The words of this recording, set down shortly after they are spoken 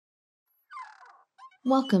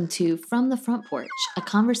Welcome to From the Front Porch, a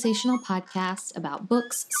conversational podcast about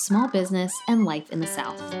books, small business, and life in the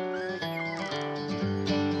South.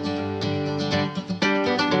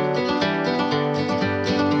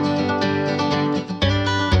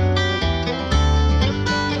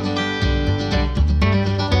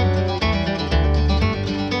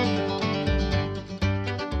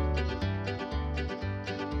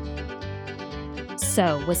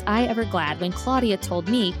 So, was I ever glad when Claudia told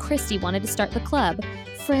me Christy wanted to start the club?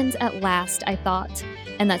 Friends at last, I thought.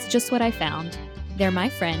 And that's just what I found. They're my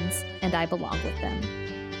friends, and I belong with them.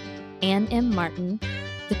 Anne M. Martin,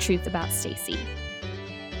 The Truth About Stacy.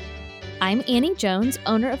 I'm Annie Jones,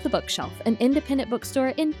 owner of The Bookshelf, an independent bookstore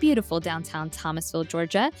in beautiful downtown Thomasville,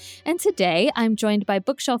 Georgia. And today I'm joined by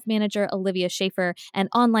Bookshelf manager Olivia Schaefer and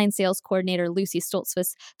online sales coordinator Lucy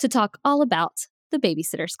Stoltzfus to talk all about the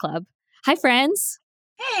Babysitters Club. Hi, friends.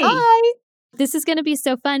 Hey. Hi. This is going to be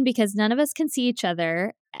so fun because none of us can see each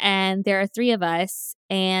other, and there are three of us,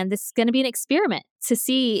 and this is going to be an experiment to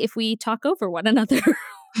see if we talk over one another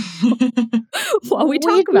while we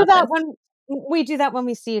talk about this. We do that when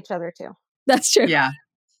we see each other too. That's true. Yeah.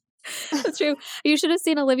 That's true. You should have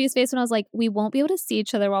seen Olivia's face when I was like, we won't be able to see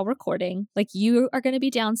each other while recording. Like, you are going to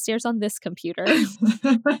be downstairs on this computer. And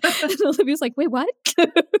Olivia's like, wait, what?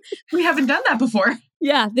 We haven't done that before.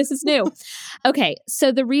 Yeah, this is new. Okay,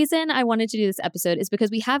 so the reason I wanted to do this episode is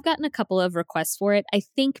because we have gotten a couple of requests for it. I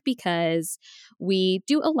think because we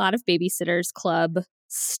do a lot of Babysitters Club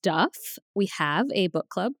stuff. We have a book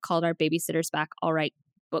club called our Babysitters Back All Right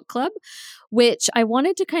Book Club, which I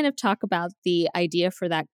wanted to kind of talk about the idea for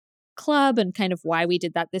that club and kind of why we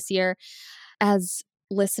did that this year. As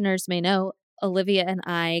listeners may know, Olivia and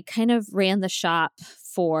I kind of ran the shop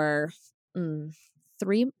for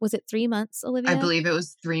 3 months, Olivia? I believe it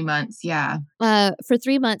was 3 months. Yeah. For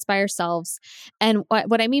 3 months by ourselves. And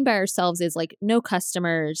what I mean by ourselves is like no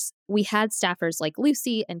customers. We had staffers like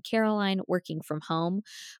Lucy and Caroline working from home,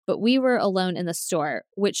 but we were alone in the store,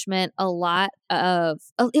 which meant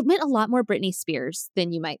it meant a lot more Britney Spears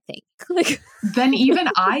than you might think. Than even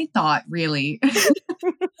I thought, really.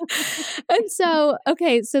 And so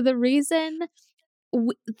the reason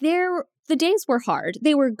the days were hard.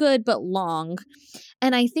 They were good, but long.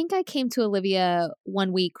 And I think I came to Olivia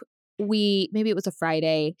one week, maybe it was a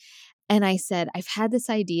Friday, and I said, I've had this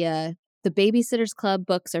idea. The Babysitters Club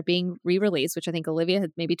books are being re-released, which I think Olivia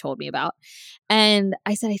had maybe told me about. And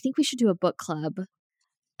I said, I think we should do a book club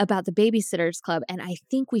about the Babysitters Club. And I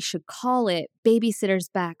think we should call it Babysitters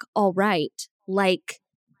Back All Right, like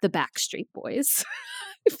the Backstreet Boys.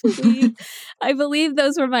 I believe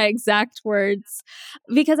those were my exact words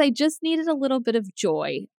because I just needed a little bit of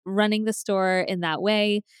joy. Running the store in that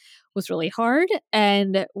way was really hard.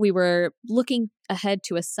 And we were looking ahead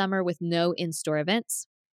to a summer with no in-store events.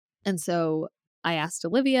 And so I asked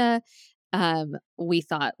Olivia, we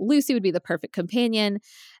thought Lucy would be the perfect companion,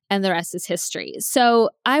 and the rest is history.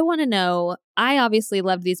 So I want to know, I obviously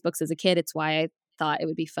loved these books as a kid. It's why I thought it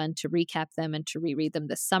would be fun to recap them and to reread them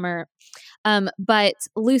this summer. But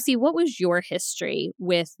Lucy, what was your history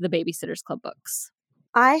with the Babysitters Club books?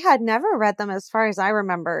 I had never read them as far as I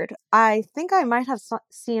remembered. I think I might have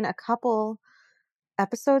seen a couple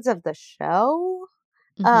episodes of the show.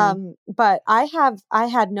 Mm-hmm. But I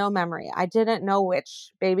had no memory. I didn't know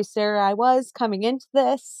which babysitter I was coming into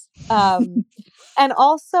this. And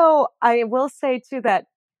also I will say too that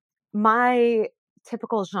my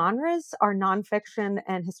typical genres are nonfiction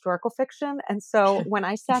and historical fiction. And so when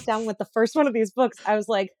I sat down with the first one of these books, I was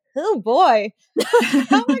like, oh boy,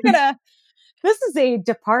 how am I gonna, this is a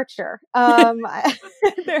departure. I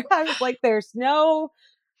was like, there's no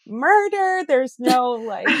murder, there's no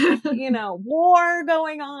war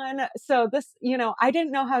going on. So this, I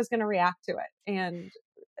didn't know how I was going to react to it. And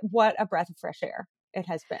what a breath of fresh air it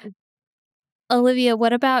has been. Olivia,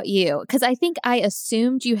 what about you? Because I think I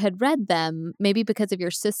assumed you had read them, maybe because of your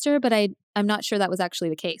sister, but I'm not sure that was actually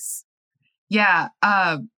the case. Yeah.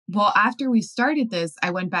 Well, after we started this,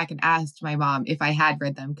 I went back and asked my mom if I had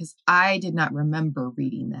read them because I did not remember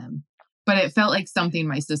reading them. But it felt like something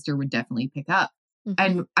my sister would definitely pick up. Mm-hmm.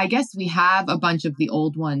 And I guess we have a bunch of the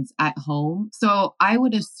old ones at home. So I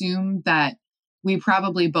would assume that we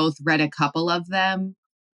probably both read a couple of them,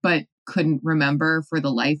 but couldn't remember for the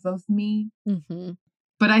life of me. Mm-hmm.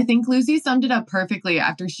 But I think Lucy summed it up perfectly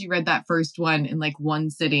after she read that first one in like one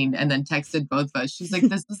sitting and then texted both of us. She's like,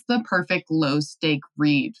 this is the perfect low stake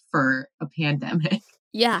read for a pandemic.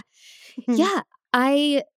 Yeah. Yeah.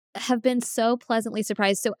 I have been so pleasantly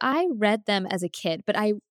surprised. So I read them as a kid, but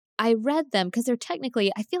I read them because they're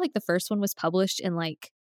technically, I feel like the first one was published in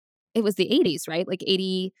it was the 80s, right? Like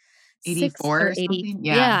 86 84 or 80. something.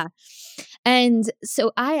 Yeah. And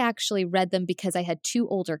so I actually read them because I had two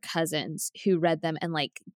older cousins who read them and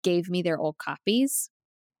like gave me their old copies.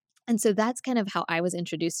 And so that's kind of how I was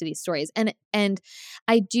introduced to these stories. And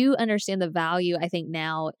I do understand the value, I think,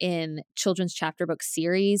 now in children's chapter book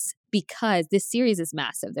series, because this series is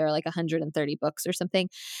massive. There are like 130 books or something.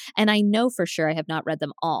 And I know for sure I have not read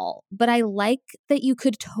them all, but I like that you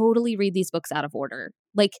could totally read these books out of order.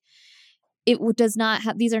 Like does not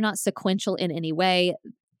have, these are not sequential in any way.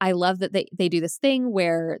 I love that they do this thing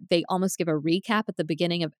where they almost give a recap at the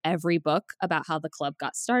beginning of every book about how the club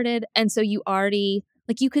got started. And so you already,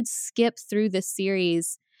 like, you could skip through this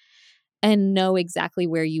series and know exactly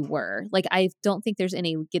where you were. Like, I don't think there's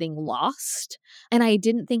any getting lost. And I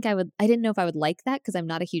didn't know if I would like that because I'm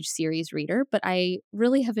not a huge series reader, but I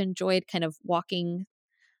really have enjoyed kind of walking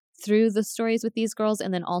through the stories with these girls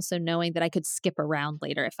and then also knowing that I could skip around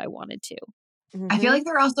later if I wanted to. I feel like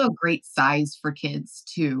they're also a great size for kids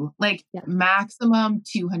too. Like maximum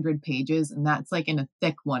 200 pages, and that's like in a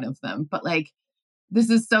thick one of them. But like, this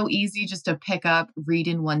is so easy just to pick up, read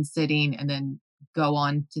in one sitting, and then go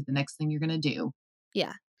on to the next thing you're going to do.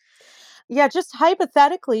 Yeah. Yeah, just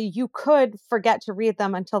hypothetically, you could forget to read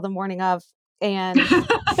them until the morning of and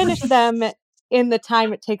finish them in the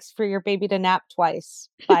time it takes for your baby to nap twice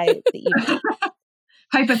by the evening.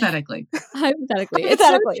 Hypothetically.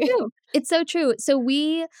 It's so true. So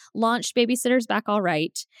we launched Babysitters Back All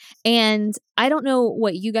Right. And I don't know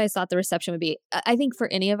what you guys thought the reception would be. I think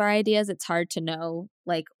for any of our ideas, it's hard to know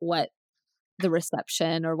like what the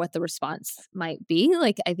reception or what the response might be.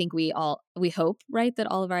 Like, I think we hope, right, that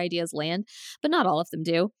all of our ideas land, but not all of them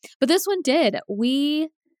do. But this one did.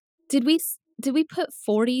 Did we put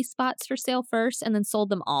 40 spots for sale first and then sold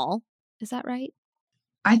them all? Is that right?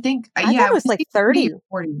 I think, I thought it was like 30.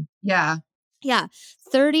 40. Yeah. Yeah.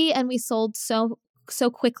 30. And we sold so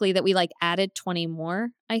quickly that we like added 20 more,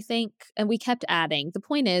 I think. And we kept adding. The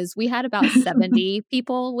point is we had about 70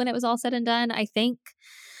 people when it was all said and done, I think.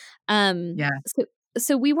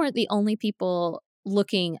 So we weren't the only people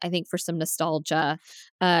looking, I think, for some nostalgia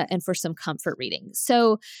and for some comfort reading.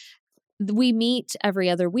 So we meet every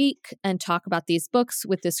other week and talk about these books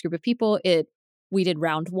with this group of people. We did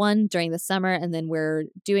round 1 during the summer, and then we're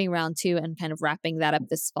doing round 2 and kind of wrapping that up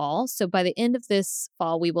this fall. So by the end of this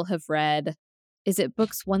fall, we will have read, is it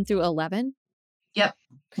books 1 through 11? Yep.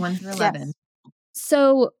 1 through 11. Yes.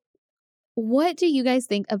 So what do you guys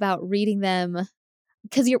think about reading them?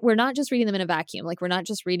 Because we're not just reading them in a vacuum. Like, we're not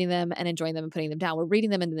just reading them and enjoying them and putting them down. We're reading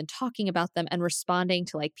them and then talking about them and responding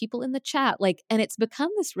to like people in the chat. Like, and it's become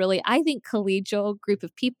this really, I think, collegial group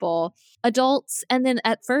of people, adults, and then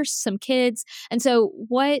at first some kids. And so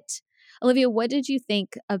Olivia, what did you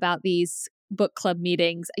think about these book club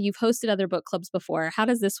meetings? You've hosted other book clubs before. How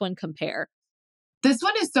does this one compare? This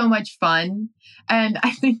one is so much fun. And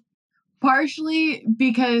I think partially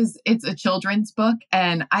because it's a children's book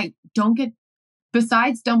and I don't get,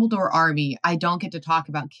 besides Dumbledore Army, I don't get to talk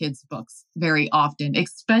about kids' books very often,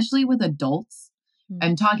 especially with adults. Mm-hmm.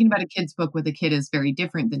 And talking about a kid's book with a kid is very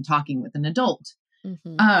different than talking with an adult.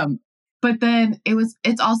 Mm-hmm. But then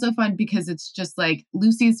it's also fun because it's just like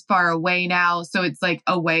Lucy's far away now. So it's like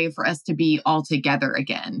a way for us to be all together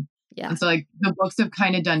again. Yeah. And so like the books have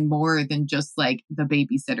kind of done more than just like the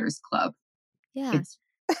Babysitters Club. Yeah. It's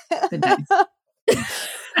been nice.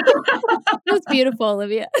 That's beautiful,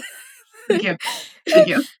 Olivia. Thank you.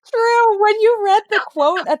 True. When you read the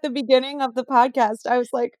quote at the beginning of the podcast, I was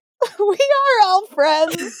like, we are all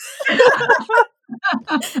friends.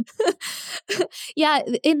 Yeah.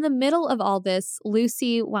 In the middle of all this,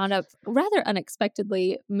 Lucy wound up rather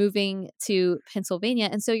unexpectedly moving to Pennsylvania.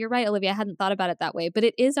 And so you're right, Olivia, I hadn't thought about it that way, but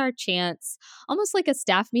it is our chance, almost like a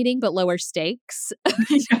staff meeting, but lower stakes,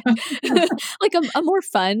 like a more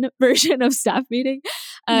fun version of staff meeting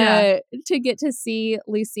to get to see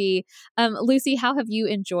Lucy. Lucy, how have you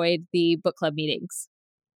enjoyed the book club meetings?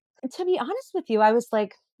 To be honest with you, I was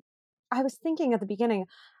thinking at the beginning,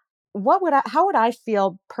 how would I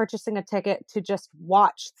feel purchasing a ticket to just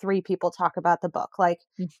watch 3 people talk about the book? Like,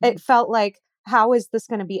 it felt like, how is this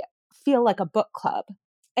going to feel like a book club?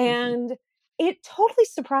 And it totally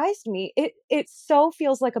surprised me. It so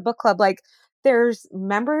feels like a book club. Like, there's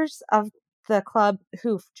members of the club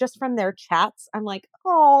who just from their chats, I'm like,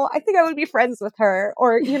 oh, I think I would be friends with her.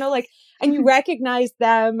 Or, like, and you recognize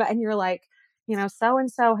them and you're like,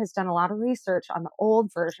 so-and-so has done a lot of research on the old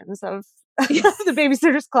versions of the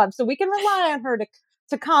Babysitters Club. So we can rely on her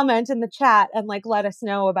to comment in the chat and like, let us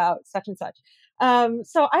know about such and such.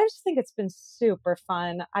 So I just think it's been super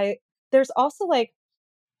fun. There's also like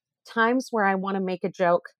times where I want to make a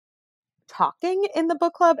joke talking in the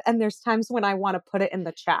book club, and there's times when I want to put it in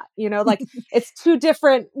the chat, like it's two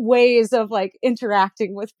different ways of like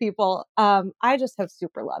interacting with people. I just have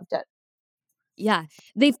super loved it. Yeah,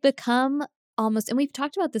 they've become almost, and we've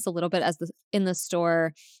talked about this a little bit in the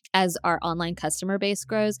store as our online customer base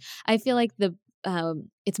grows. I feel like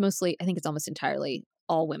it's mostly, I think it's almost entirely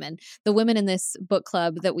all women. The women in this book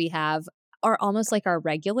club that we have are almost like our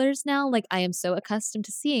regulars now. Like I am so accustomed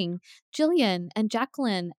to seeing Jillian and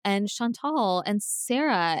Jacqueline and Chantal and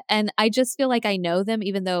Sarah. And I just feel like I know them,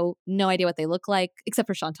 even though no idea what they look like, except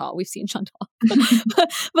for Chantal. We've seen Chantal.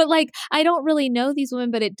 but like, I don't really know these women,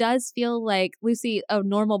 but it does feel like, Lucy, a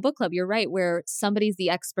normal book club. You're right, where somebody's the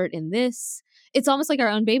expert in this. It's almost like our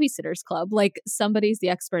own babysitters club. Like somebody's the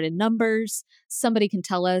expert in numbers. Somebody can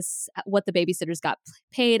tell us what the babysitters got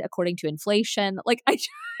paid according to inflation. Like I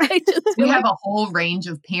just we have a whole range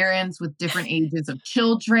of parents with different ages of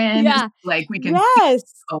children. Yeah. Like we can see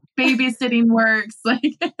how babysitting works.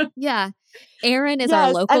 Like yeah. Erin is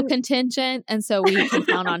our local contingent. And so we can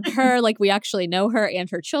count on her. Like we actually know her and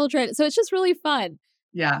her children. So it's just really fun.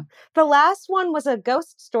 Yeah. The last one was a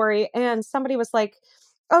ghost story. And somebody was like,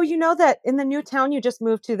 oh, you know that in the new town you just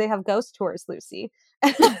moved to, they have ghost tours, Lucy.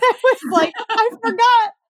 And I was like, I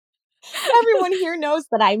forgot. Everyone here knows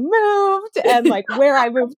that I moved and like where I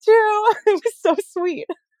moved to. It was so sweet.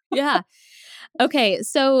 Yeah. Okay.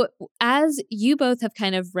 So as you both have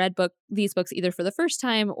kind of read these books either for the first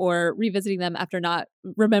time or revisiting them after not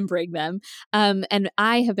remembering them, and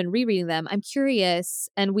I have been rereading them, I'm curious,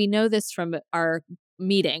 and we know this from our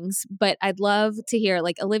meetings, but I'd love to hear,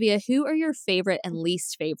 like, Olivia, who are your favorite and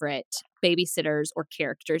least favorite babysitters or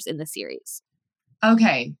characters in the series?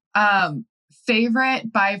 Okay.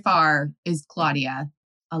 Favorite by far is Claudia.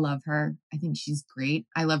 I love her. I think she's great.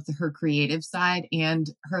 I love her creative side and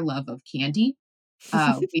her love of candy.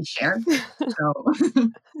 We share. So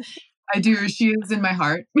I do. She is in my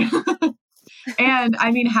heart. And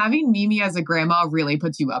I mean, having Mimi as a grandma really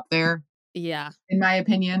puts you up there. Yeah. In my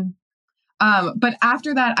opinion. But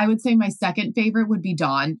after that, I would say my second favorite would be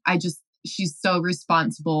Dawn. She's so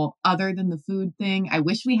responsible other than the food thing. I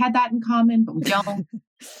wish we had that in common, but we don't.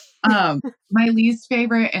 My least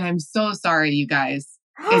favorite, and I'm so sorry, you guys,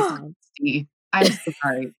 is Christy. I'm so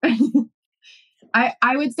sorry.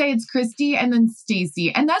 I would say it's Christy and then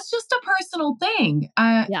Stacy. And that's just a personal thing.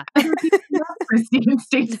 Yeah. Other people love Christy and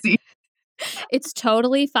Stacy. It's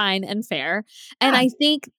totally fine and fair. And I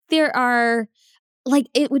think there are, like,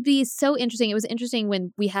 it would be so interesting. It was interesting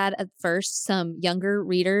when we had at first some younger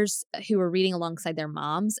readers who were reading alongside their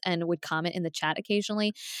moms and would comment in the chat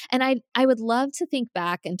occasionally. And I would love to think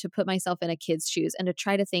back and to put myself in a kid's shoes and to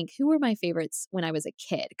try to think, who were my favorites when I was a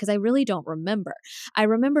kid? Because I really don't remember. I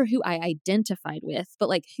remember who I identified with, but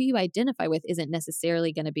like who you identify with isn't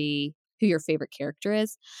necessarily going to be who your favorite character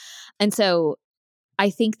is. And so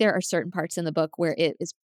I think there are certain parts in the book where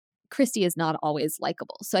Christy is not always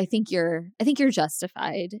likable. So I think you're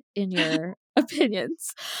justified in your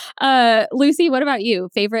opinions. Lucy, what about you?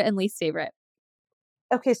 Favorite and least favorite?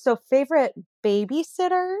 Okay, so favorite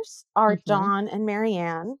babysitters are Dawn and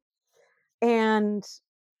Marianne. And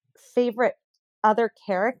favorite other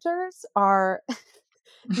characters are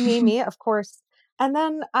Mimi, of course. And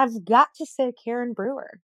then I've got to say Karen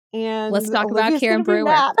Brewer. And let's talk about Karen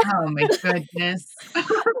Brewer. Oh my goodness.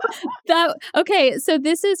 Okay, so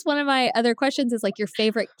this is one of my other questions, is like your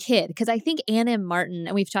favorite kid, because I think Anna Martin,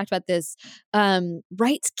 and we've talked about this,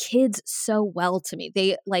 writes kids so well to me.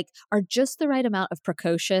 They like are just the right amount of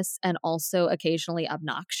precocious and also occasionally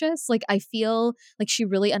obnoxious. Like I feel like she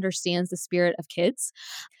really understands the spirit of kids.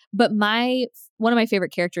 But one of my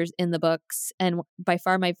favorite characters in the books, and by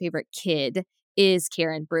far my favorite kid, is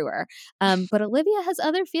Karen Brewer. But Olivia has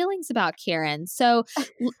other feelings about Karen. So,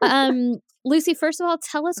 Lucy, first of all,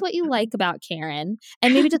 tell us what you like about Karen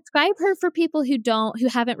and maybe describe her for people who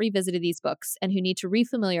haven't revisited these books and who need to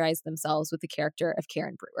refamiliarize themselves with the character of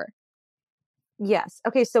Karen Brewer. Yes.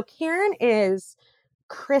 Okay. So Karen is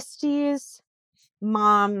Christy's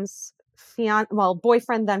mom's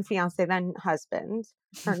boyfriend, then fiance, then husband,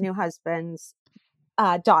 her new husband's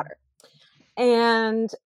daughter. And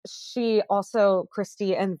she also,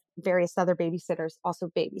 Christy and various other babysitters also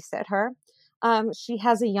babysit her. She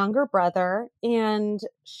has a younger brother, and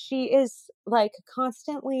she is like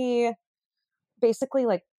constantly basically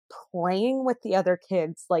like playing with the other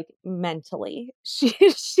kids, like mentally. She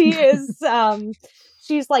is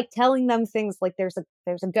she's like telling them things like there's a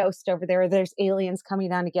ghost over there, or there's aliens coming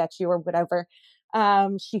down to get you, or whatever.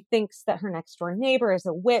 She thinks that her next door neighbor is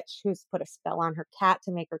a witch who's put a spell on her cat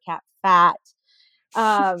to make her cat fat.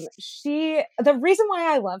 The reason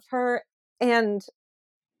why I love her, and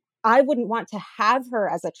I wouldn't want to have her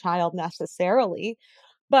as a child necessarily,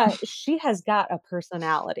 but she has got a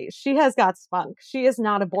personality. She has got spunk. She is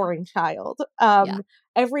not a boring child. Yeah.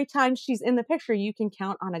 Every time she's in the picture, you can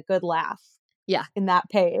count on a good laugh. Yeah. In that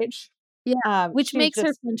page. Yeah. Which she's makes her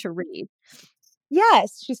just fun to read.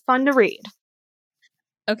 Yes, she's fun to read.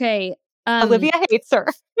 Okay. Olivia hates her.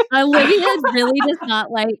 Olivia really does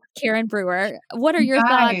not like Karen Brewer. What are your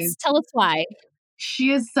thoughts? Tell us why.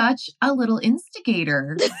 She is such a little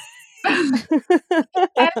instigator.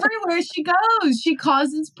 Everywhere she goes, she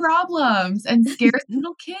causes problems and scares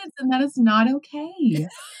little kids, and that is not okay.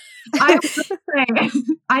 I will say,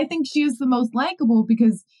 I think she is the most likable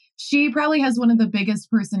because she probably has one of the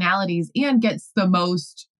biggest personalities and gets the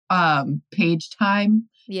most page time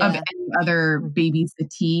of any other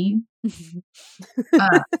babysittee.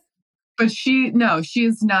 But she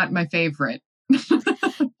is not my favorite.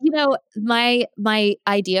 You know, my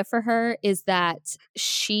idea for her is that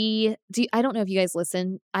I don't know if you guys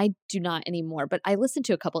listen. I do not anymore, but I listened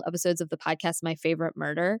to a couple episodes of the podcast, My Favorite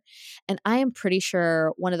Murder. And I am pretty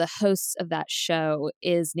sure one of the hosts of that show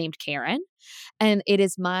is named Karen. And it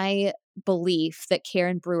is my belief that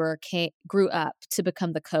Karen Brewer grew up to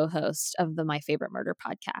become the co-host of the My Favorite Murder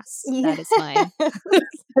podcast. That is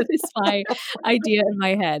my idea in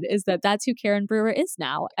my head, is that that's who Karen Brewer is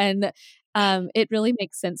now. And it really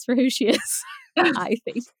makes sense for who she is, I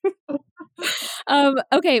think.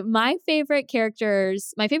 Okay, my favorite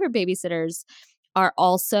characters, my favorite babysitters are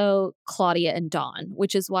also Claudia and Dawn,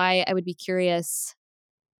 which is why I would be curious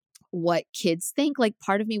what kids think. Like,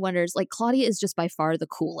 part of me wonders, like, Claudia is just by far the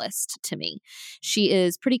coolest to me. She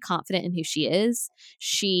is pretty confident in who she is.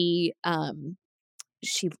 She loves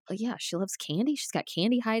candy. She's got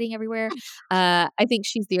candy hiding everywhere. I think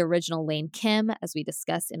she's the original Lane Kim, as we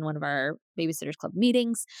discussed in one of our Babysitters Club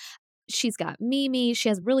meetings. She's got Mimi. She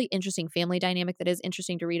has really interesting family dynamic that is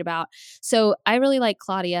interesting to read about. So I really like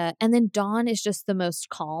Claudia. And then Dawn is just the most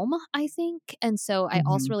calm, I think. And so I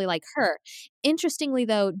also really like her. Interestingly,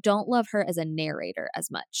 though, don't love her as a narrator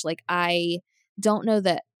as much. Like, I don't know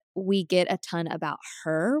that we get a ton about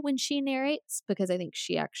her when she narrates, because I think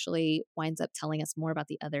she actually winds up telling us more about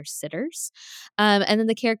the other sitters. And then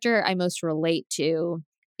the character I most relate to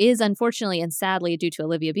is, unfortunately and sadly, due to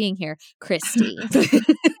Olivia being here, Christy.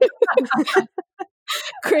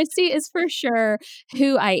 Christy is for sure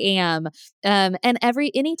who I am. And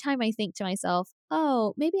anytime I think to myself,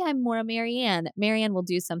 oh, maybe I'm more a Marianne will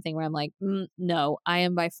do something where I'm like, no, I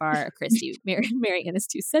am by far a Christy. Marianne is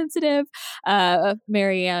too sensitive.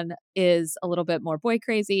 Marianne is a little bit more boy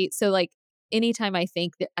crazy. So, like, anytime I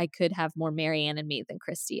think that I could have more Marianne in me than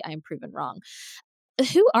Christy, I'm proven wrong.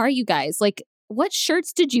 Who are you guys? Like, what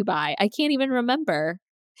shirts did you buy? I can't even remember.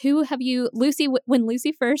 Who have you, Lucy, when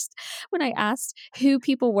I asked who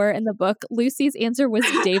people were in the book, Lucy's answer was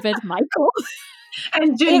David Michael.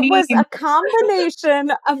 And Janine. It was a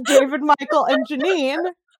combination of David Michael and Janine.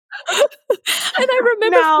 And I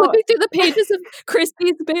remember flipping through the pages of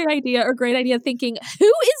Christy's great idea, thinking, who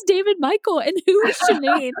is David Michael and who is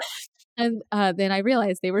Janine? And then I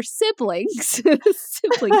realized they were siblings,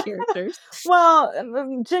 sibling characters. Well,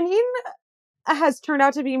 Janine has turned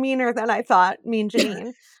out to be meaner than I thought. Mean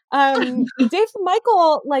Janine. David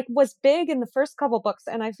Michael was big in the first couple books,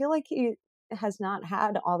 and I feel like he has not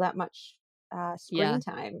had all that much screen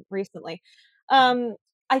time recently. I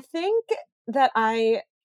think that I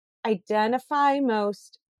identify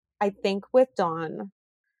most, with Dawn.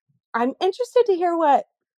 I'm interested to hear what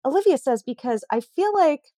Olivia says, because I feel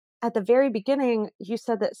like at the very beginning you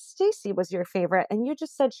said that Stacy was your favorite, and you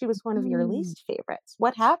just said she was one of your least favorites.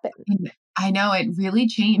 What happened? I know, it really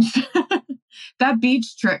changed. That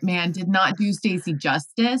beach trip, man, did not do Stacy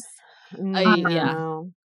justice. Yeah,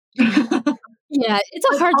 it's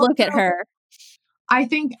a hard look at her. I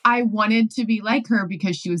think I wanted to be like her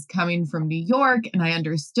because she was coming from New York, and I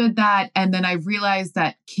understood that. And then I realized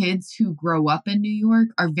that kids who grow up in New York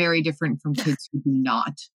are very different from kids who do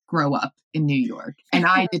not grow up in New York. And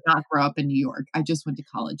I did not grow up in New York. I just went to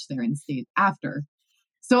college there and stayed after.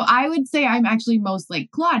 So I would say I'm actually most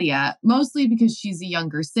like Claudia, mostly because she's a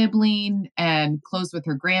younger sibling and close with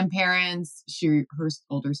her grandparents. Her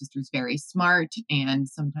older sister's very smart and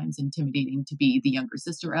sometimes intimidating to be the younger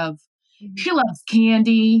sister of. She loves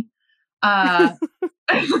candy. I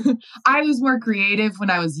was more creative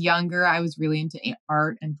when I was younger. I was really into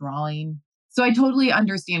art and drawing. So I totally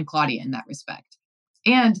understand Claudia in that respect.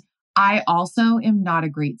 And I also am not a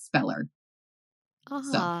great speller.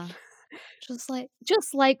 So. Just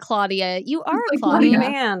like Claudia. You are like Claudia.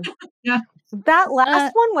 Man. Yeah. That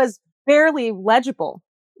last one was barely legible.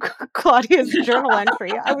 Claudia's journal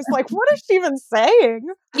entry. I was like, what is she even saying?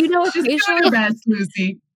 Occasionally, best,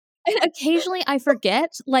 Lucy. And occasionally I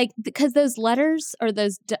forget, like, because those letters or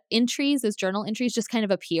those entries, those journal entries just kind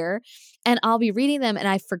of appear, and I'll be reading them and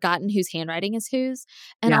I've forgotten whose handwriting is whose,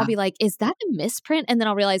 and I'll Yeah. be like, "Is that a misprint?" And then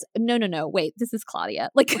I'll realize, no, wait, this is Claudia.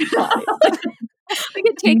 Like, Claudia. like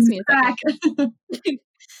it takes me a Back.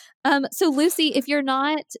 second. So Lucy, if you're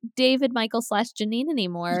not David, Michael / Janine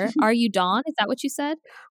anymore, are you Dawn? Is that what you said?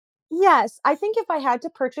 Yes, I think if I had to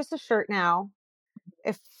purchase a shirt now,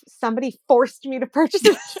 if somebody forced me to purchase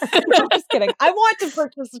a shirt, no, I'm just kidding. I want to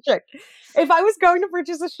purchase a shirt. If I was going to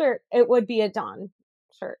purchase a shirt, it would be a Dawn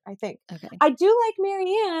shirt, I think. Okay. I do like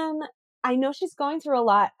Marianne. I know she's going through a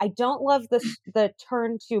lot. I don't love the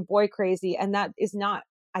turn to boy crazy, and that is not,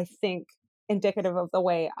 I think, indicative of the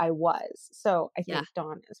way I was. So I think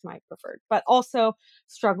Dawn is my preferred, but also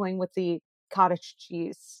struggling with the cottage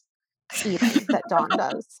cheese eating that Dawn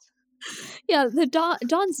does. Yeah, the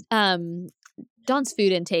Dawn's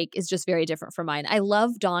food intake is just very different from mine. I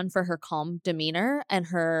love Dawn for her calm demeanor and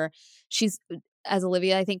she's, as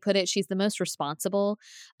Olivia, I think, put it, she's the most responsible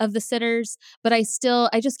of the sitters. But I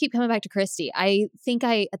just keep coming back to Christy. I think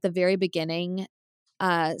at the very beginning,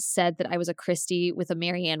 said that I was a Christy with a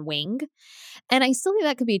Marianne wing. And I still think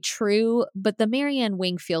that could be true, but the Marianne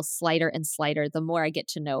wing feels slighter and slighter the more I get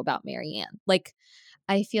to know about Marianne. Like,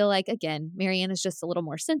 I feel like, again, Marianne is just a little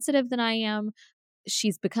more sensitive than I am.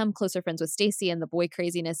 She's become closer friends with Stacy, and the boy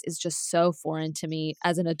craziness is just so foreign to me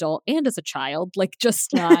as an adult and as a child, like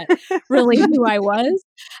just not really who I was.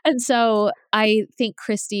 And so I think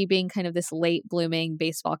Christy being kind of this late blooming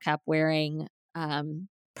baseball cap wearing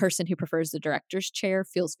person who prefers the director's chair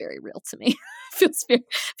feels very real to me. feels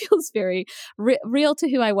very real to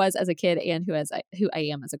who I was as a kid and who I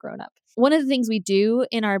am as a grown up. One of the things we do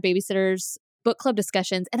in our babysitters book club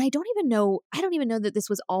discussions, and I don't even know that this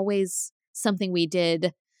was always something we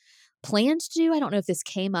did plan to do. I don't know if this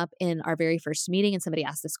came up in our very first meeting and somebody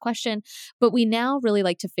asked this question, but we now really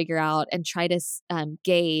like to figure out and try to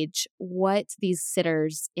gauge what these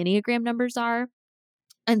sitters' Enneagram numbers are.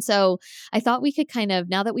 And so I thought we could kind of,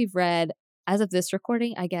 now that we've read, as of this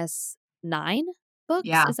recording, I guess 9 books.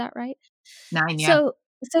 Yeah. Is that right? 9, yeah.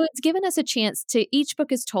 So it's given us a chance to, each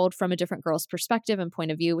book is told from a different girl's perspective and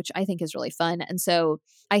point of view, which I think is really fun. And so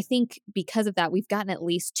I think because of that, we've gotten at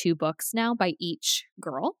least 2 books now by each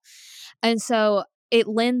girl. And so it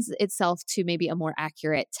lends itself to maybe a more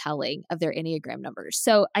accurate telling of their Enneagram numbers.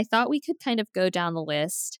 So I thought we could kind of go down the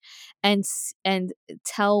list and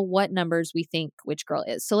tell what numbers we think which girl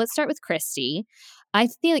is. So let's start with Christy. I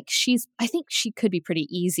think she could be pretty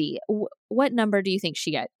easy. What number do you think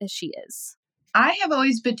she is? I have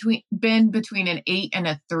always been between an 8 and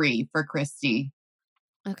a 3 for Christy.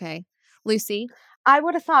 Okay. Lucy? I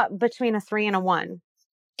would have thought between a 3 and a 1.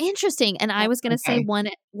 Interesting. And I was going to say 1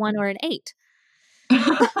 or an 8.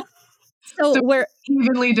 So we're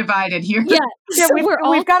evenly divided here. Yeah. So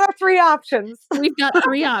we've got our 3 options. We've got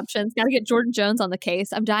 3 options. Got to get Jordan Jones on the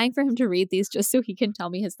case. I'm dying for him to read these just so he can tell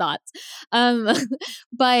me his thoughts.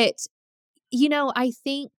 But, I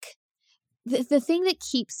think the thing that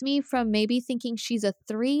keeps me from maybe thinking she's a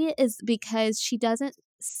 3 is because she doesn't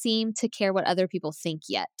seem to care what other people think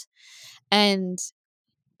yet. And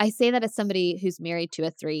I say that as somebody who's married to a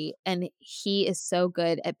 3, and he is so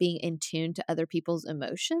good at being in tune to other people's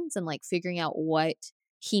emotions and like figuring out what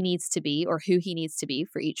he needs to be or who he needs to be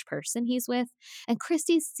for each person he's with. And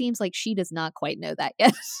Christy seems like she does not quite know that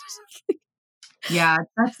yet. Yeah,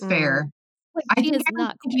 that's fair. Like, I think I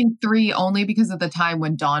was thinking 3 only because of the time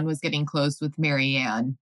when Dawn was getting close with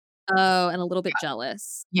Marianne. Oh, and a little bit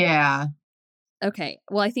jealous. Yeah. Okay.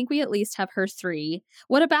 Well, I think we at least have her 3.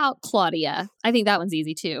 What about Claudia? I think that one's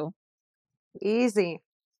easy too. Easy.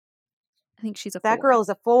 I think she's a 4. That girl is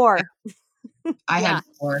a 4. I have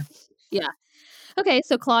 4. Yeah. Okay,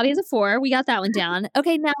 so Claudia's a 4. We got that one down.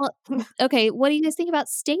 Okay, now, what do you guys think about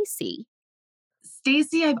Stacy?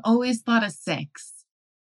 Stacy, I've always thought a 6.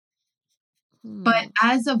 But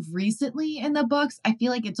as of recently in the books, I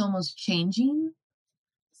feel like it's almost changing.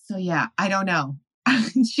 So yeah, I don't know.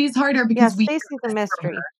 She's harder because Stacy's a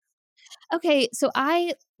mystery. Okay, so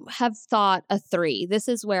I have thought a 3. This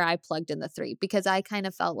is where I plugged in the 3 because I kind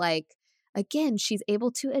of felt like, again, she's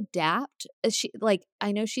able to adapt.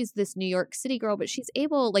 I know she's this New York City girl, but she's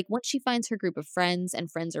able, like, once she finds her group of friends, and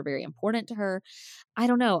friends are very important to her. I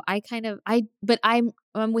don't know. But I'm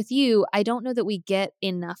with you. I don't know that we get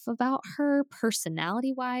enough about her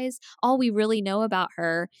personality wise. All we really know about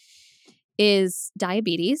her is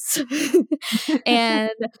diabetes and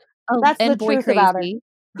that's the boy truth crazy. About her.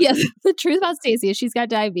 Yes, the truth about Stacy is she's got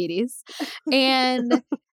diabetes, and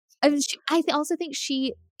I also think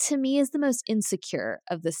she, to me, is the most insecure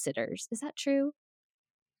of the sitters. Is that true?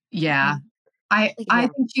 Yeah, I Like, I Yeah.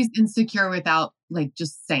 think she's insecure without like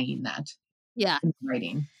just saying that yeah. in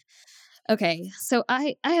writing. Okay. So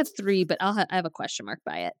I have 3, but I have a question mark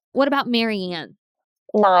by it. What about Marianne?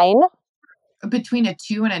 9. Between a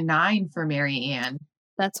 2 and a 9 for Mary Ann.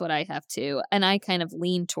 That's what I have too. And I kind of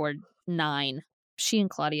lean toward 9. She and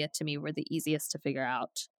Claudia to me were the easiest to figure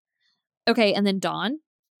out. Okay, and then Dawn.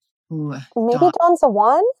 Ooh, Maybe Dawn. Dawn's a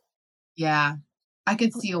 1? Yeah. I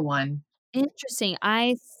could Oh, see a 1. interesting.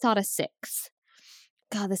 I thought a 6.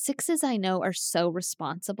 God, the 6s I know are so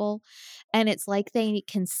responsible, and it's like they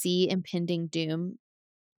can see impending doom.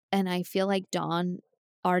 And I feel like Dawn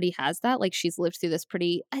already has that. Like she's lived through this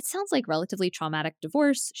pretty, it sounds like relatively traumatic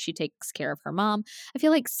divorce. She takes care of her mom. I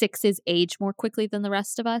feel like 6s age more quickly than the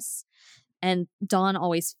rest of us. And Dawn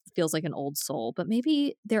always feels like an old soul, but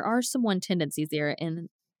maybe there are some 1 tendencies there. And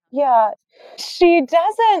Yeah. She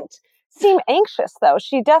doesn't seem anxious, though.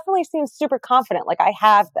 She definitely seems super confident, like, I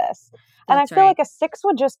have this. And I that's feel right. like a 6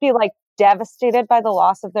 would just be, like, devastated by the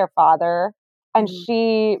loss of their father. And Mm.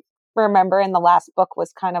 she, remember in the last book,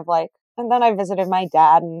 was kind of like, and then I visited my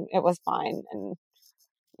dad and it was fine. And,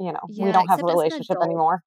 we Yeah, don't have a except as an relationship adult.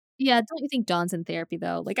 anymore. Yeah, don't you think Dawn's in therapy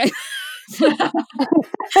though? Like I Yeah,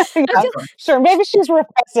 I feel sure. Maybe she's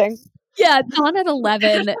repressing. yeah, Dawn at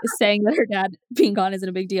 11 saying that her dad being gone isn't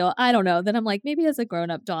a big deal. I don't know. Then I'm like, maybe as a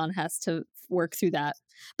grown up, Dawn has to work through that.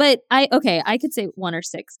 But I could say 1 or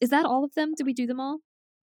 6. Is that all of them? Did we do them all?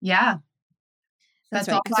 Yeah. That's That's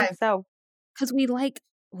right. all I think 5. so. Because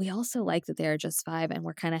we also like that they're just 5, and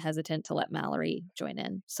we're kind of hesitant to let Mallory join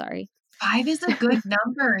in. Sorry. 5 is a good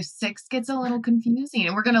number. 6 gets a little confusing,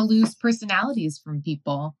 and we're gonna lose personalities from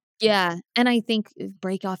people. Yeah, and I think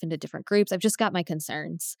break off into different groups. I've just got my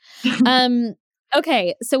concerns. Um,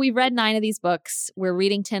 okay, so we've read 9 of these books. We're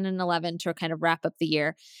reading 10 and 11 to kind of wrap up the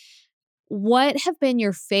year. What have been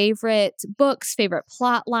your favorite books, favorite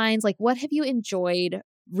plot lines? Like, what have you enjoyed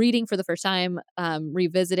reading for the first time,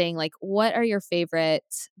 revisiting? Like, what are your favorite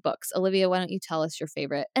books? Olivia, why don't you tell us your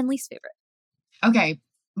favorite and least favorite? Okay.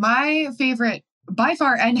 My favorite by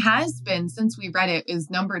far and has been since we read it is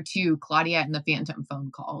number 2, Claudia and the Phantom Phone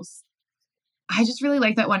Calls. I just really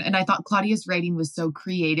like that one. And I thought Claudia's writing was so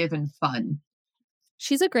creative and fun.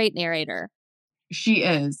 She's a great narrator. She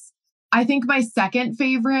is. I think my second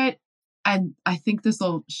favorite, and I think this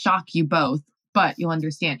will shock you both, but you'll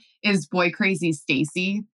understand, is Boy Crazy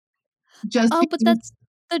Stacy. Just Oh, but because, that's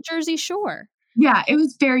the Jersey Shore. yeah, it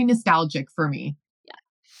was very nostalgic for me.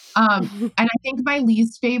 Yeah. And I think my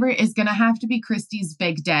least favorite is going to have to be Christie's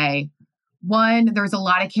Big Day. One, there's a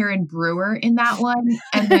lot of Karen Brewer in that one.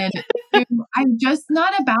 And then 2, I'm just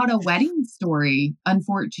not about a wedding story,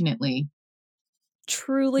 unfortunately.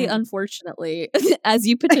 Truly, unfortunately, as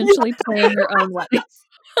you potentially plan your own wedding.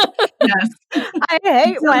 Yes. I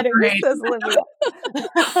hate So weddings, great. says Olivia.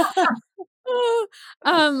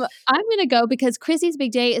 I'm gonna go because Chrissy's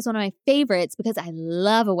Big Day is one of my favorites because I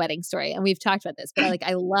love a wedding story, and we've talked about this, but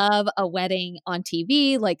I love a wedding on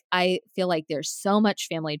TV. Like I feel like there's so much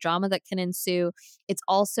family drama that can ensue. It's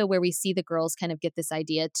also where we see the girls kind of get this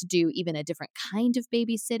idea to do even a different kind of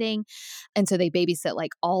babysitting, and so they babysit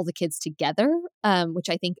like all the kids together, which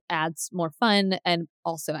I think adds more fun. And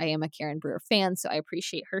also, I am a Karen Brewer fan, so I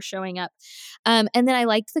appreciate her showing up. And then I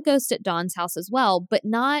liked The Ghost at Dawn's House as well, but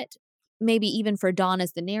not maybe even for Dawn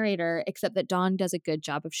as the narrator, except that Dawn does a good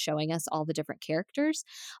job of showing us all the different characters,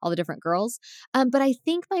 all the different girls. But I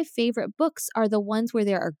think my favorite books are the ones where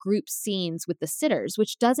there are group scenes with the sitters,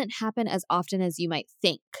 which doesn't happen as often as you might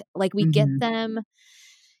think. Like we get them,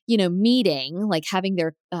 meeting, like having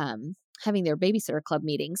their babysitter club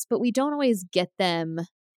meetings, but we don't always get them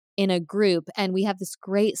in a group. And we have this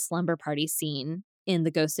great slumber party scene in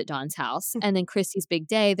The Ghost at Dawn's House. And then Christy's Big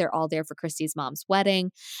Day, they're all there for Christy's mom's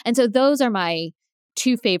wedding. And so those are my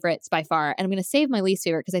 2 favorites by far. And I'm going to save my least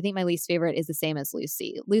favorite because I think my least favorite is the same as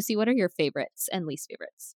Lucy. Lucy, what are your favorites and least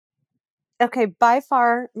favorites? Okay, by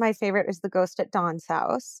far my favorite is The Ghost at Dawn's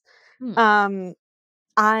House. I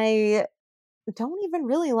don't even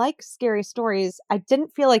really like scary stories. I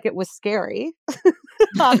didn't feel like it was scary,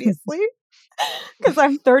 obviously, because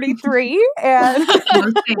I'm 33 and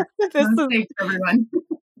this is everyone.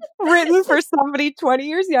 written for somebody 20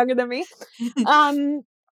 years younger than me.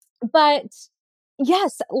 But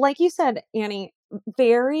yes, like you said, Annie,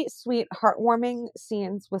 very sweet, heartwarming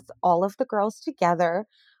scenes with all of the girls together.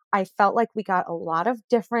 I felt like we got a lot of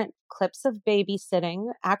different clips of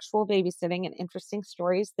babysitting, actual babysitting, and interesting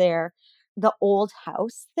stories there. The old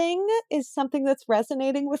house thing is something that's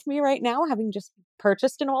resonating with me right now, having just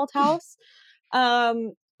purchased an old house.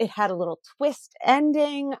 It had a little twist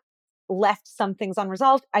ending, left some things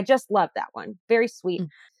unresolved. I just love that one. Very sweet.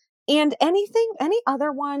 And any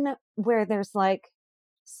other one where there's like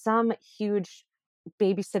some huge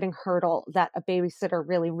babysitting hurdle that a babysitter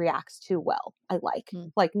really reacts to well, I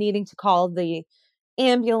like needing to call the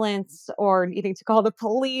ambulance or needing to call the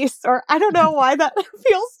police, or I don't know why that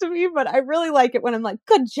feels to me, but I really like it when I'm like,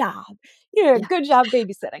 good job. Yeah, good job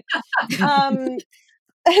babysitting.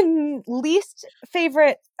 And least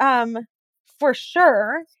favorite for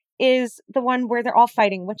sure is the one where they're all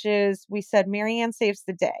fighting, which is, we said Marianne saves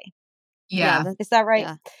the day. Yeah. Is that right?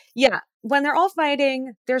 Yeah. When they're all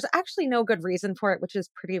fighting, there's actually no good reason for it, which is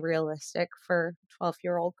pretty realistic for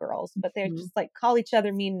 12-year-old girls, but they just like call each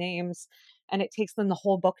other mean names and it takes them the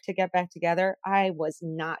whole book to get back together. I was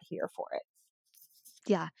not here for it.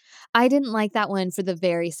 Yeah. I didn't like that one for the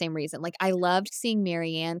very same reason. Like, I loved seeing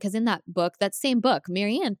Marianne because in that book, that same book,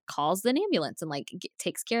 Marianne calls an ambulance and like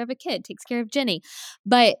takes care of a kid, takes care of Jenny.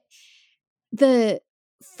 But the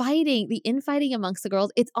infighting amongst the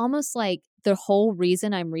girls, it's almost like the whole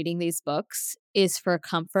reason I'm reading these books is for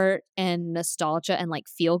comfort and nostalgia and like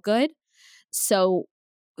feel good. So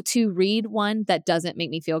to read one that doesn't make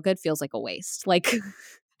me feel good feels like a waste. Like,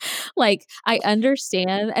 like I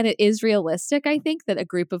understand, and it is realistic, I think, that a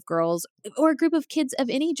group of girls or a group of kids of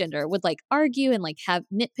any gender would like argue and like have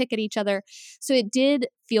nitpick at each other. So it did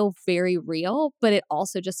feel very real, but it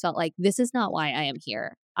also just felt like this is not why I am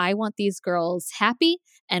here. I want these girls happy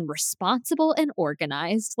and responsible and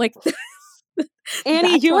organized. Like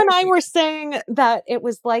Annie, you and I were saying that it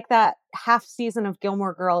was like that half season of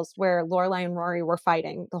Gilmore Girls where Lorelai and Rory were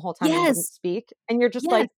fighting the whole time they didn't speak. And you're just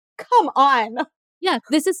like, come on. Yeah,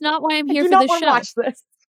 this is not why I'm here for this show. Watch this.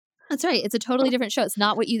 That's right. It's a totally different show. It's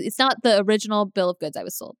not the original bill of goods I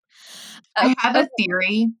was sold. I have a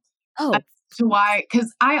theory as to why,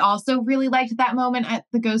 because I also really liked that moment at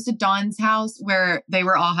the Ghosted Dawn's house where they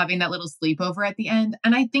were all having that little sleepover at the end.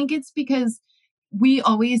 And I think it's because we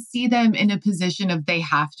always see them in a position of they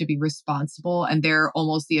have to be responsible and they're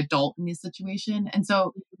almost the adult in this situation. And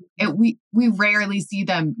so we rarely see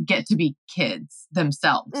them get to be kids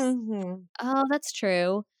themselves. Oh, that's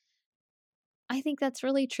true. I think that's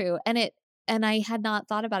really true. And I had not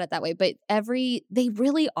thought about it that way, but they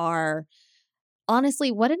really are.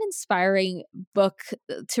 Honestly, what an inspiring book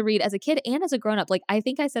to read as a kid and as a grown-up. Like, I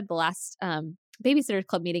think I said the last Babysitters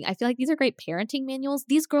Club meeting, I feel like these are great parenting manuals.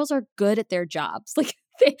 These girls are good at their jobs. Like,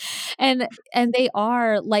 and they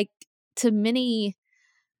are like, for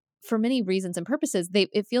many reasons and purposes,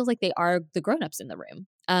 it feels like they are the grown-ups in the room.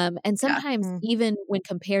 And sometimes even when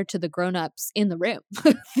compared to the grown-ups in the room,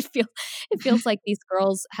 it feels like these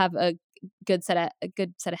girls have a good set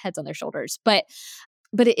of heads on their shoulders. But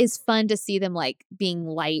it is fun to see them like being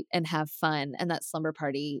light and have fun. And that slumber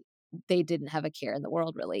party, they didn't have a care in the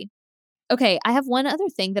world, really. Okay, I have one other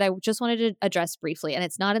thing that I just wanted to address briefly, and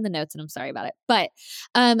it's not in the notes, and I'm sorry about it. But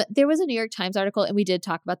there was a New York Times article, and we did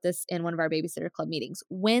talk about this in one of our Babysitter Club meetings.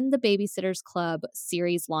 When the Babysitters Club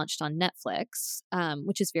series launched on Netflix,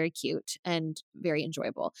 which is very cute and very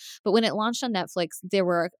enjoyable, but when it launched on Netflix, there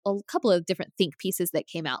were a couple of different think pieces that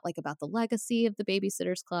came out, like about the legacy of the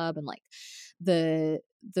Babysitters Club and like the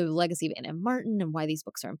legacy of Anna and Martin and why these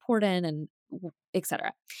books are important and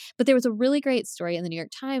etc. But there was a really great story in the New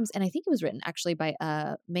York Times, and I think it was written actually by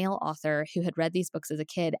a male author who had read these books as a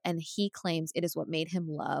kid, and he claims it is what made him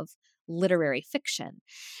love literary fiction.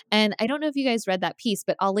 And I don't know if you guys read that piece,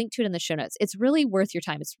 but I'll link to it in the show notes. It's really worth your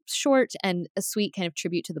time. It's short and a sweet kind of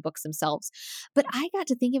tribute to the books themselves. But I got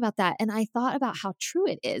to thinking about that, and I thought about how true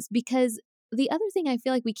it is, because the other thing I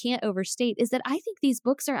feel like we can't overstate is that I think these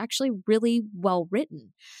books are actually really well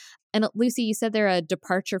written. And Lucy, you said they're a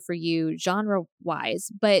departure for you genre-wise,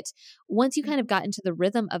 but once you kind of got into the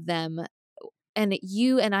rhythm of them, and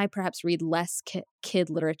you and I perhaps read less kid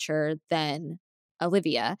literature than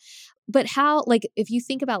Olivia, but how, like, if you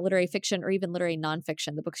think about literary fiction or even literary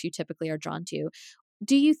nonfiction, the books you typically are drawn to,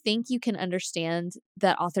 do you think you can understand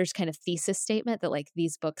that author's kind of thesis statement that, like,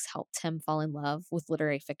 these books helped him fall in love with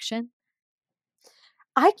literary fiction?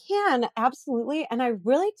 I can, absolutely. And I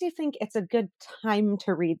really do think it's a good time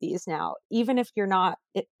to read these now, even if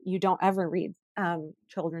you don't ever read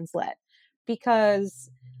children's lit, because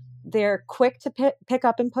they're quick to pick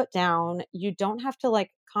up and put down. You don't have to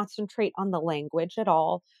like concentrate on the language at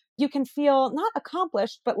all. You can feel not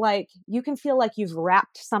accomplished, but like you can feel like you've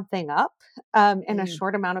wrapped something up in a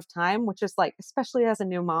short amount of time, which is like, especially as a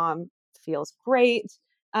new mom, feels great.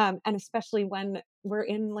 And especially when we're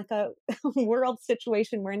in like a world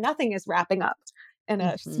situation where nothing is wrapping up in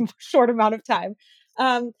a short amount of time.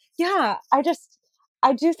 Yeah,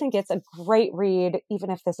 I do think it's a great read,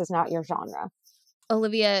 even if this is not your genre.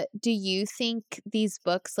 Olivia, do you think these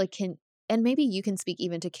books and maybe you can speak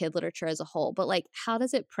even to kid literature as a whole, but like, how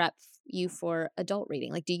does it prep you for adult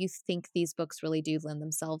reading? Like, do you think these books really do lend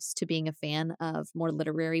themselves to being a fan of more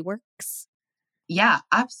literary works? Yeah,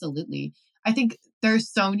 absolutely. I think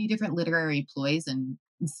there's so many different literary ploys and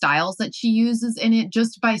styles that she uses in it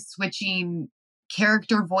just by switching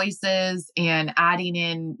character voices and adding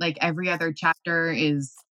in like every other chapter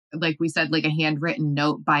is like we said like a handwritten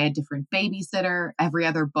note by a different babysitter. Every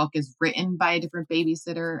other book is written by a different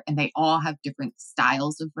babysitter and they all have different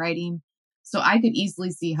styles of writing. So I could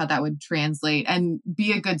easily see how that would translate and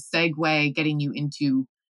be a good segue getting you into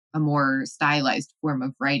a more stylized form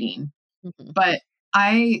of writing. Mhm. But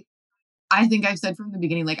I I think I've said from the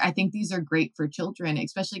beginning, like, I think these are great for children,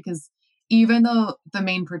 especially because even though the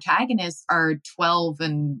main protagonists are 12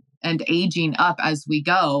 and aging up as we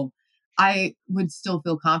go, I would still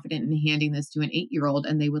feel confident in handing this to an 8-year-old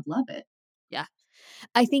and they would love it. Yeah.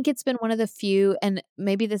 I think it's been one of the few, and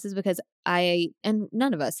maybe this is because and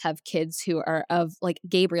none of us have kids who are of like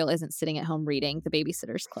Gabriel isn't sitting at home reading the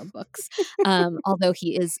Babysitter's Club books, although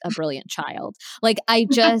he is a brilliant child. Like I,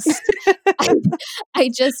 I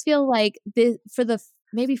just feel like for the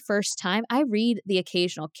maybe first time, I read the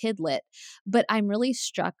occasional kid lit, but I'm really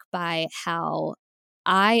struck by how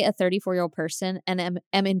I, a 34-year-old person, and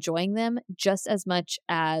am enjoying them just as much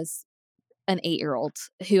as an 8-year-old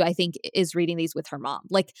who I think is reading these with her mom.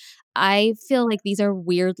 Like, I feel like these are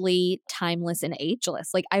weirdly timeless and ageless.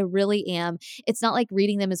 Like, I really am. It's not like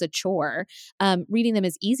reading them as a chore. Reading them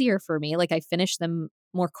is easier for me. Like, I finish them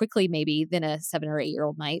more quickly maybe than a 7 or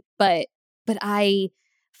 8-year-old might, but I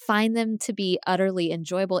find them to be utterly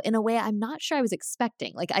enjoyable in a way I'm not sure I was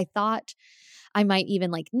expecting. Like, I thought I might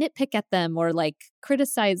even like nitpick at them or like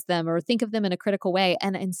criticize them or think of them in a critical way,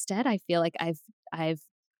 and instead I feel like I've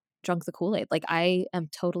drunk the Kool-Aid. Like, I am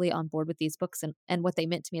totally on board with these books and what they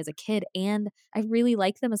meant to me as a kid, and I really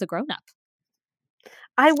like them as a grown-up.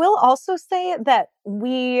 I will also say that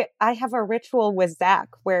I have a ritual with Zach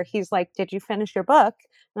where he's like, "Did you finish your book?"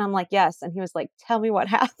 And I'm like, "Yes." And he was like, "Tell me what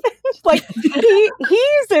happened." Like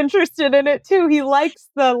he's interested in it too. He likes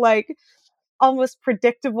the like almost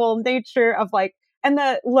predictable nature of like and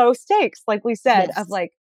the low stakes, like we said, of Yes.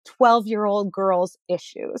 like 12-year-old girls'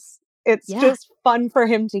 issues. It's Yeah. just fun for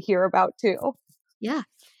him to hear about too. Yeah.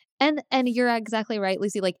 And you're exactly right,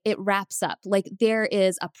 Lucy. Like, it wraps up. Like, there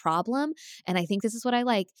is a problem, and I think this is what I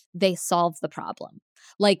like. They solve the problem.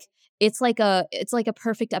 Like, it's like a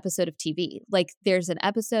perfect episode of TV. Like, there's an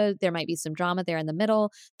episode, there might be some drama there in the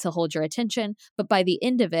middle to hold your attention, but by the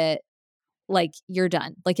end of it, like, you're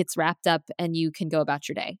done. Like, it's wrapped up and you can go about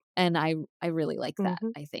your day. And I really like that,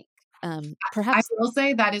 Mhm. I think. I Perhaps will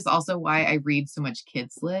say that is also why I read so much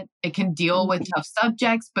kids lit. It can deal with Mhm. tough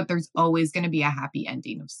subjects, but there's always going to be a happy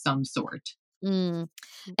ending of some sort. Mm.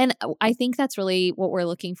 And I think that's really what we're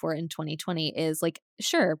looking for in 2020 is like,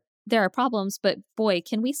 sure, there are problems, but boy,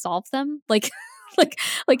 can we solve them? Like,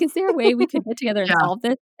 like, is there a way we could get together and Yeah. solve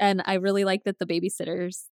this? And I really like that the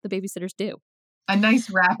babysitters do. A nice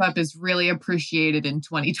wrap up is really appreciated in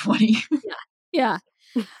 2020. Yeah. Yeah.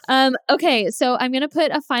 Okay, so I'm gonna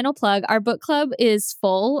put a final plug. Our book club is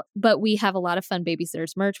full, but we have a lot of fun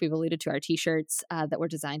babysitters merch. We've alluded to our t-shirts that were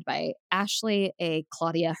designed by Ashley, a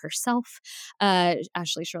Claudia herself.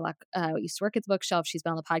 Ashley Sherlock used to work at the bookshelf. She's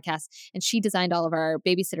been on the podcast, and she designed all of our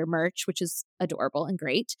babysitter merch, which is adorable and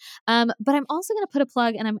great. But I'm also gonna put a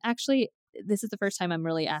plug, and I'm actually this is the first time I'm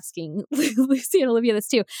really asking Lucy and Olivia this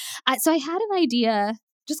too. So I had an idea.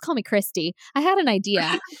 Just call me Christy. I had an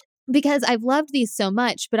idea because I've loved these so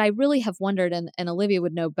much, but I really have wondered, and Olivia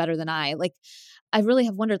would know better than I, like, I really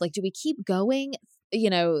have wondered, like, do we keep going,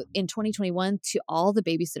 in 2021 to all the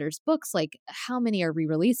babysitters books? Like, how many are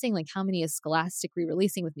re-releasing? Like, how many is Scholastic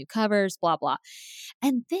re-releasing with new covers, blah, blah.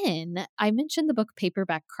 And then I mentioned the book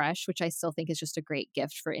Paperback Crush, which I still think is just a great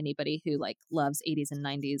gift for anybody who like loves 80s and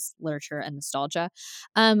 90s literature and nostalgia.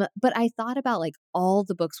 But I thought about like all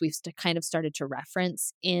the books we've kind of started to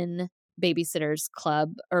reference in Babysitters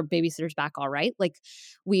Club or Babysitters Back All Right. Like,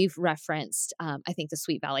 we've referenced, I think the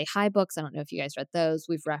Sweet Valley High books. I don't know if you guys read those.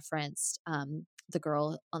 We've referenced the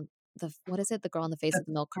girl on what is it? The girl on the face of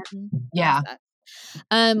the milk carton. What is Yeah.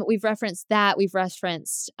 that? We've referenced that. We've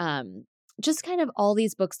referenced just kind of all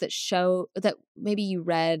these books that show that maybe you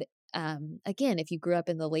read again if you grew up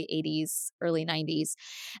in the late 80s, early 90s.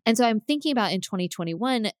 And so I'm thinking about in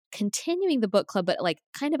 2021 continuing the book club, but like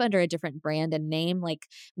kind of under a different brand and name, like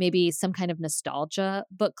maybe some kind of nostalgia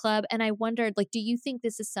book club. And I wondered, like, do you think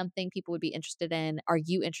this is something people would be interested in? Are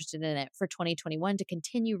you interested in it for 2021 to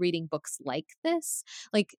continue reading books like this?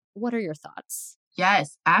 Like, what are your thoughts?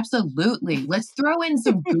 Yes, absolutely. Let's throw in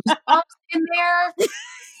some goosebumps in there.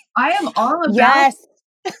 I am all about Yes.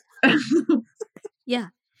 Yeah.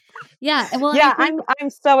 Yeah. Well, Yeah, I think I'm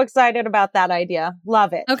so excited about that idea.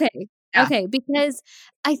 Love it. okay. Yeah. Okay, because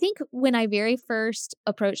I think when I very first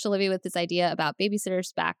approached Olivia with this idea about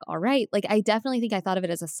Babysitters Back All Right, like I definitely think I thought of it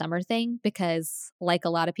as a summer thing because, like a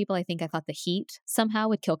lot of people, I think I thought the heat somehow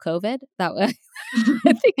would kill COVID. That was,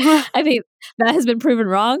 I think that has been proven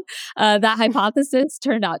wrong. That hypothesis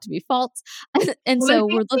turned out to be false, and Well,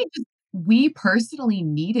 so I think we personally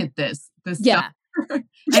needed this yeah, summer.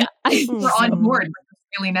 yeah, And we're on board.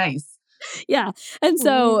 It's really nice. yeah. And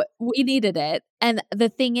so we needed it. And the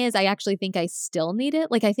thing is, I actually think I still need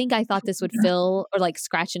it. Like, I think I thought this would fill or like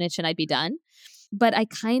scratch an itch and I'd be done. But I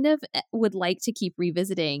kind of would like to keep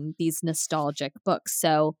revisiting these nostalgic books.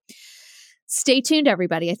 So stay tuned,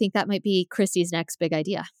 everybody. I think that might be Christy's next big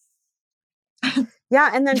idea.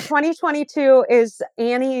 Yeah. And then 2022 is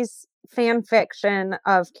Annie's fan fiction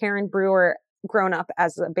of Karen Brewer grown up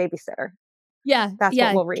as a babysitter. Yeah. That's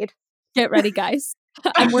what we'll read. Get ready, guys.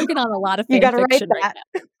 I'm working on a lot of You fan got to write fiction that.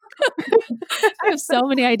 right now. I have so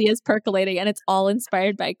many ideas percolating, and it's all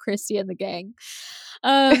inspired by Christy and the gang.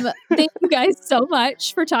 Thank you guys so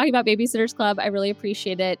much for talking about Babysitters Club. I really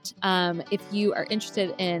appreciate it. If you are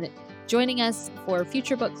interested in joining us for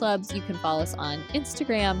future book clubs, you can follow us on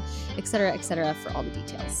Instagram, et cetera, for all the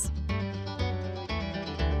details.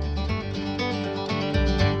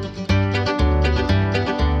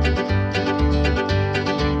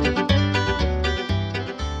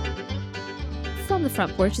 From the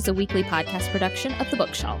Front Porch is a weekly podcast production of The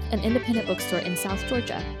Bookshelf, an independent bookstore in South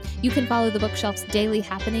Georgia. You can follow The Bookshelf's daily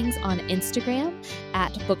happenings on Instagram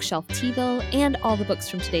at BookshelfTville, and all the books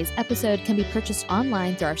from today's episode can be purchased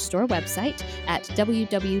online through our store website at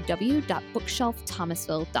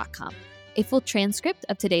www.bookshelfthomasville.com. A full transcript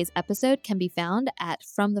of today's episode can be found at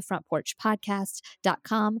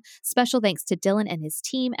FromTheFrontPorchPodcast.com. Special thanks to Dylan and his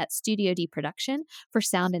team at Studio D Production for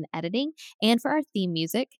sound and editing, and for our theme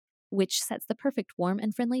music, which sets the perfect warm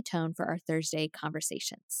and friendly tone for our Thursday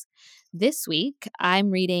conversations. This week,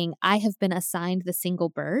 I'm reading I Have Been Assigned the Single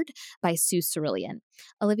Bird by Sue Cerulean.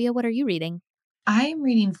 Olivia, what are you reading? I'm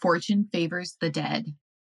reading Fortune Favors the Dead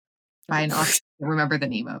by an author I don't remember the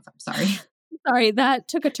name of. I'm sorry. Sorry, that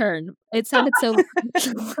took a turn. It sounded so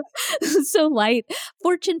so light.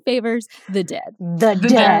 Fortune Favors the Dead. The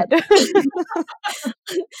Dead.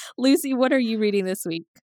 Lucy, what are you reading this week?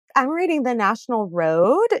 I'm reading The National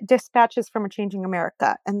Road, Dispatches from a Changing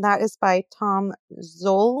America, and that is by Tom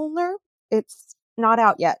Zollner. It's not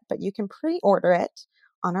out yet, but you can pre-order it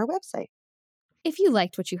on our website. If you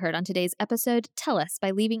liked what you heard on today's episode, tell us by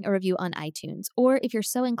leaving a review on iTunes, or if you're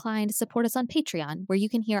so inclined, support us on Patreon, where you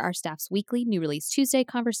can hear our staff's weekly New Release Tuesday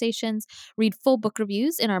conversations, read full book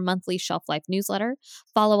reviews in our monthly Shelf Life newsletter,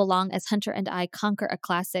 follow along as Hunter and I conquer a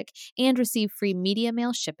classic, and receive free media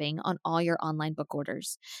mail shipping on all your online book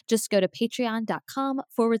orders. Just go to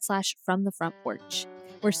patreon.com/FromTheFrontPorch.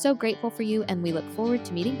 We're so grateful for you, and we look forward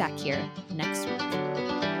to meeting back here next week.